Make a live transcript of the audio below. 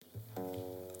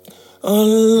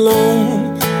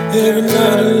alone, every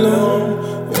night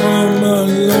alone. Why am I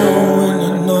alone when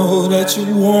I know that you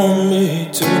want me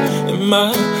to? Am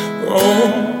I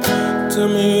wrong? Tell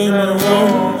me, am I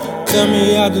wrong? Tell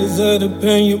me I deserve the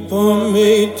pain you put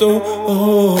me through.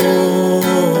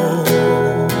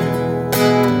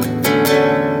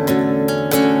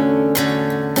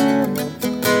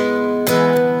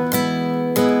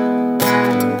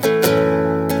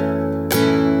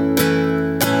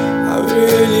 I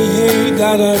really hate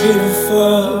that I give a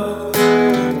fuck.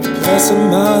 Passing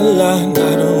my line,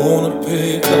 I don't wanna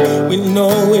pick up. We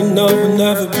know enough will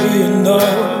never be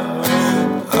enough.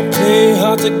 I play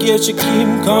hard to get you,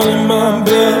 keep calling my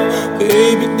bluff.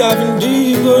 Baby, diving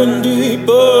deeper and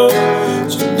deeper.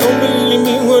 Just don't believe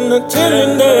me when I tell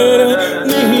you that I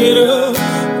need her.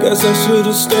 Guess I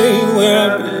should've stayed where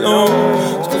I belong.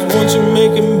 Cause once you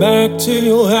make it back to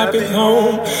your happy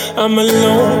home, I'm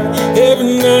alone,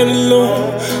 every night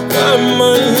alone. Why am I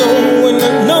alone when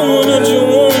I know that you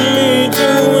want me to?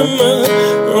 Am I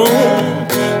wrong?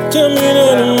 Tell me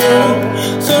that I'm wrong.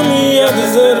 Tell me I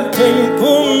deserve the pain you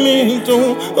put me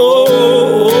through.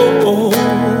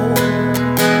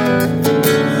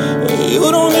 You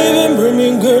don't even bring me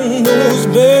good news,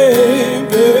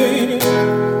 baby.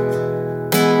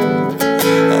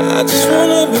 I just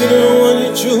wanna be the one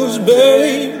you choose,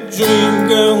 babe. Dream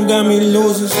girl got me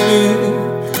losing sleep.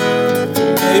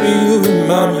 Baby, you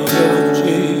remind me of a G.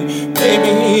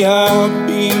 Maybe I'll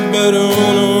be better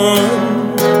on the run.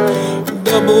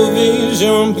 Double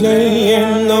vision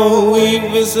playing no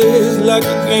weaknesses like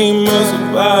a game of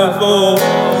survival.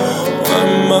 Why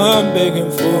am I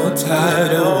begging for a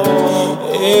title?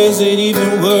 Is it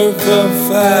even worth the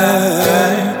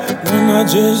fight when I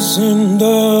just end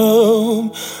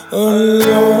up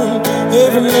alone,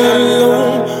 every night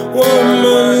alone? Why am I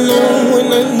alone when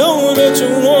I know that you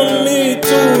want me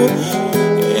to?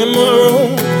 Am I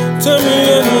wrong? Tell me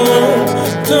I'm wrong.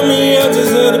 Tell me I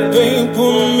just had the pain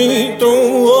pull me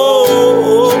through.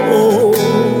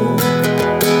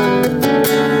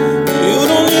 You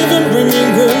don't even bring me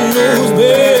good news,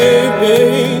 baby.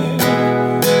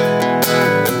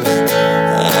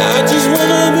 I just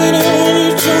wanna be the one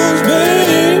you choose,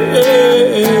 baby.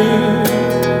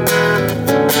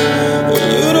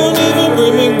 You don't even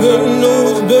bring me good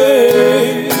news,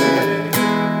 babe.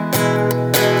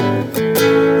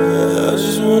 I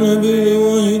just wanna be the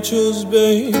one you choose,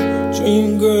 babe. Dream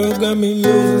girl got me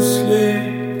losing sleep.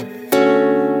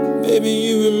 Baby,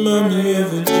 you remind me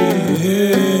of a G.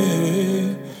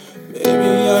 Baby,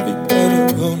 I'll be better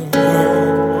gonna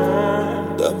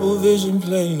run. Double vision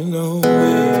playing no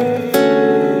way.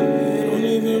 You don't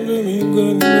even bring me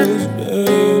good news, babe.